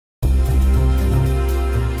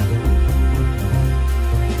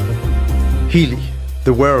Healy,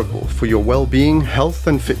 the wearable for your well-being, health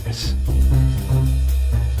and fitness.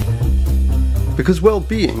 Because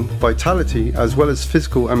well-being, vitality, as well as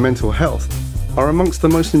physical and mental health are amongst the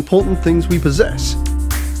most important things we possess.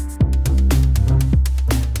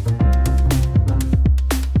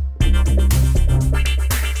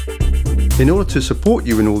 In order to support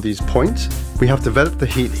you in all these points, we have developed the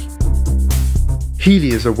Healy. Healy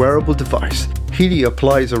is a wearable device. Healy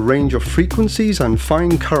applies a range of frequencies and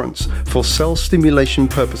fine currents for cell stimulation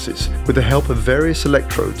purposes with the help of various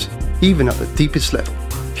electrodes, even at the deepest level.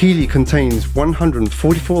 Healy contains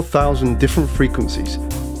 144,000 different frequencies,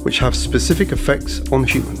 which have specific effects on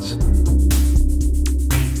humans.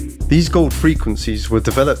 These gold frequencies were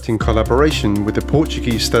developed in collaboration with the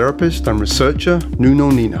Portuguese therapist and researcher Nuno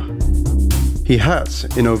Nina. He has,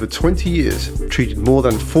 in over 20 years, treated more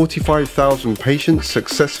than 45,000 patients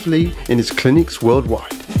successfully in his clinics worldwide.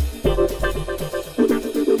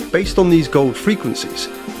 Based on these gold frequencies,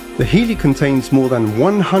 the Healy contains more than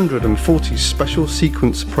 140 special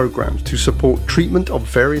sequence programs to support treatment of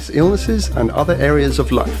various illnesses and other areas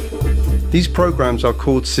of life. These programs are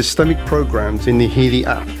called systemic programs in the Healy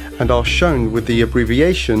app and are shown with the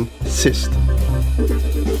abbreviation SYST.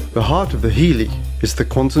 The heart of the Healy is the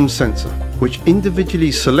quantum sensor, which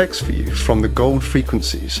individually selects for you from the gold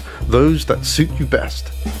frequencies those that suit you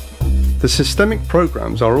best. The systemic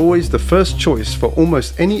programs are always the first choice for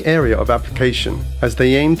almost any area of application, as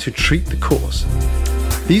they aim to treat the cause.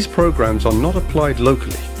 These programs are not applied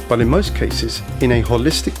locally, but in most cases in a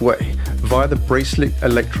holistic way via the bracelet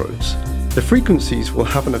electrodes. The frequencies will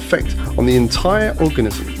have an effect on the entire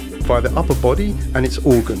organism via the upper body and its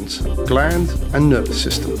organs, glands and nervous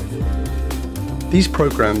system. These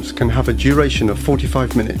programs can have a duration of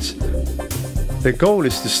 45 minutes. Their goal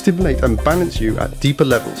is to stimulate and balance you at deeper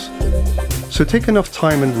levels. So take enough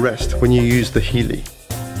time and rest when you use the Healy.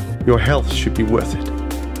 Your health should be worth it.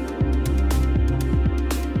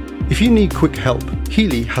 If you need quick help,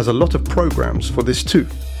 Healy has a lot of programs for this too.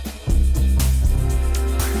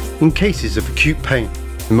 In cases of acute pain,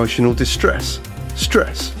 emotional distress,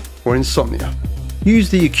 stress or insomnia, use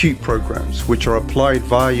the acute programs which are applied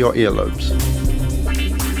via your earlobes.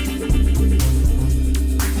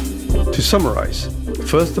 To summarize,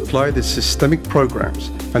 first apply the systemic programs,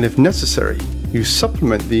 and if necessary, you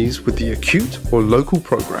supplement these with the acute or local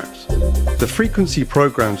programs. The frequency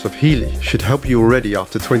programs of Healy should help you already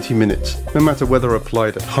after 20 minutes, no matter whether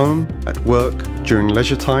applied at home, at work, during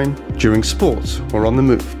leisure time, during sports, or on the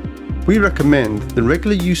move. We recommend the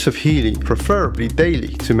regular use of Healy, preferably daily,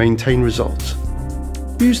 to maintain results.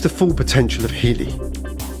 Use the full potential of Healy.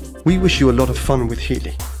 We wish you a lot of fun with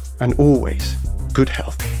Healy, and always good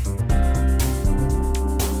health.